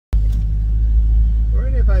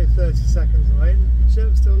30 seconds away and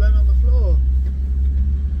Sherpa's still laying on the floor.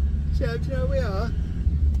 Sherpa, do you know where we are?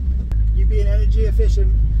 You being energy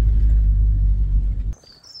efficient.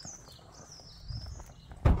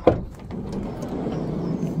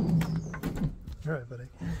 Alright, buddy.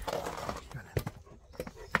 Go on then.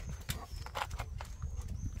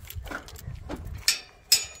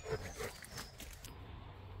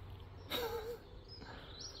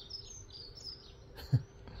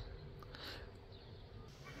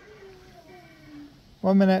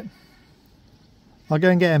 1 minute. I'll go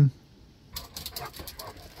and get him.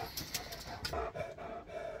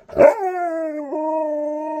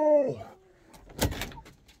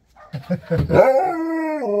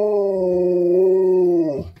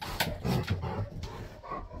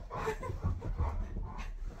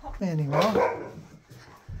 There you are.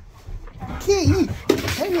 Key!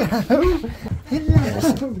 Hello! Hello! Hello!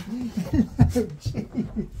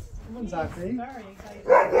 Jeez. Someone's happy. Very excited.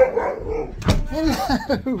 Hello!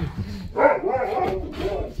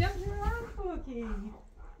 Jump around, Forky.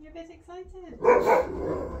 You're a bit excited.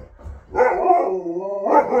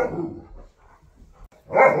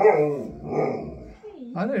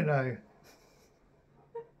 I don't know.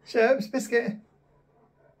 Sherps, biscuit.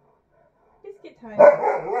 Biscuit time.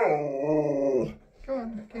 Go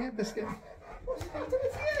on, get a biscuit. What's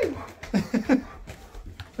with you?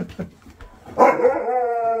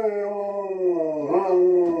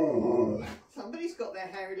 Somebody's got their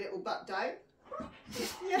hairy little butt down.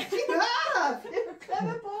 Yes, you have. You're a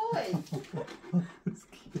clever boy.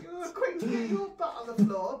 You were quick to get your butt on the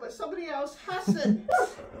floor, but somebody else hasn't.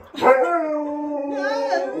 No,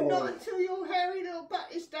 not until your hairy little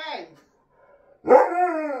butt is down.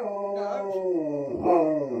 No.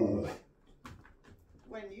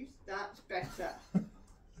 When you, that's better.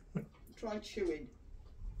 Try chewing.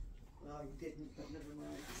 No, you didn't, but never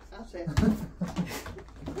mind. That's it.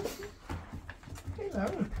 Hello.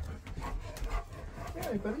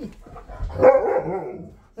 Hello, buddy.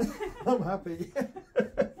 I'm happy.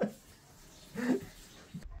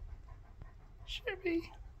 Sherpy.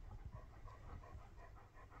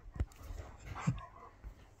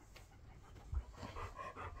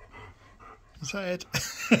 Is that it?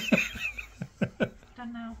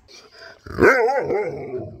 Done now.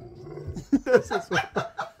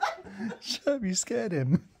 Sherp, you scared him.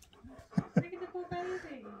 Look at the poor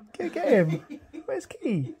baby. Go get him. Where's Key?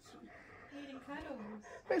 Eating cuddles.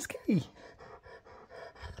 Where's Key?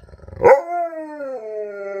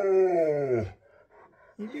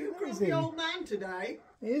 You brought the old man today.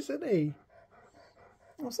 Isn't he?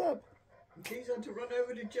 What's up? He's had to run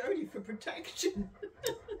over to Jodie for protection.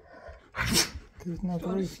 There's another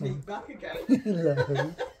Trying to roof on. sneak back again. Hello.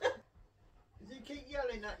 Does he keep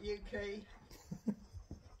yelling at you, Key?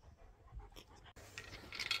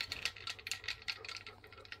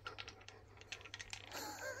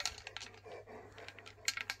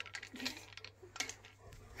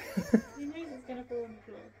 He knows it's going to fall on the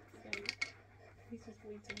floor, so he's just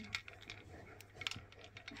waiting.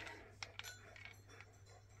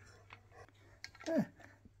 Yeah.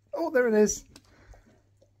 Oh, there it is.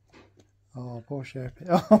 Oh, poor Sherpa.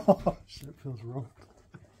 Oh, Sherpa feels wrong.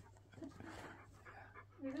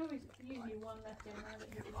 There's always usually one left in there that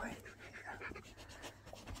you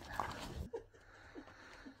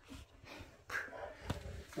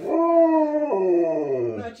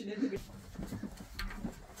Imagine in the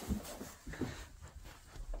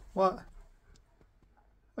What?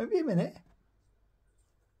 Wait a minute.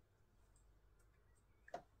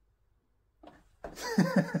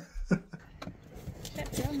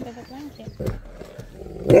 Check you under the blanket.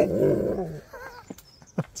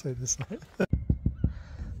 I'll say this way.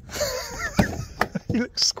 You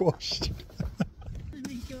look squashed. It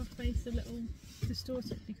makes your face a little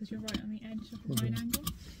distorted because you're right on the edge of the right angle.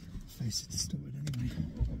 Face is distorted anyway.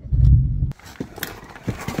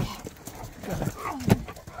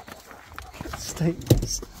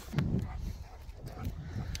 Staples.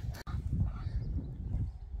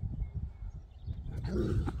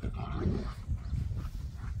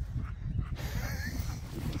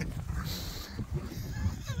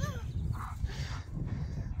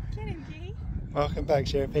 Get him, Kitty. Welcome back,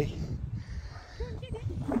 Sherpy.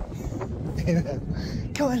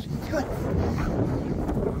 Come on, come on.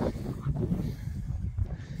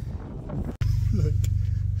 Look,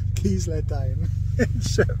 Key's led down.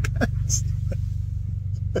 Sherpa.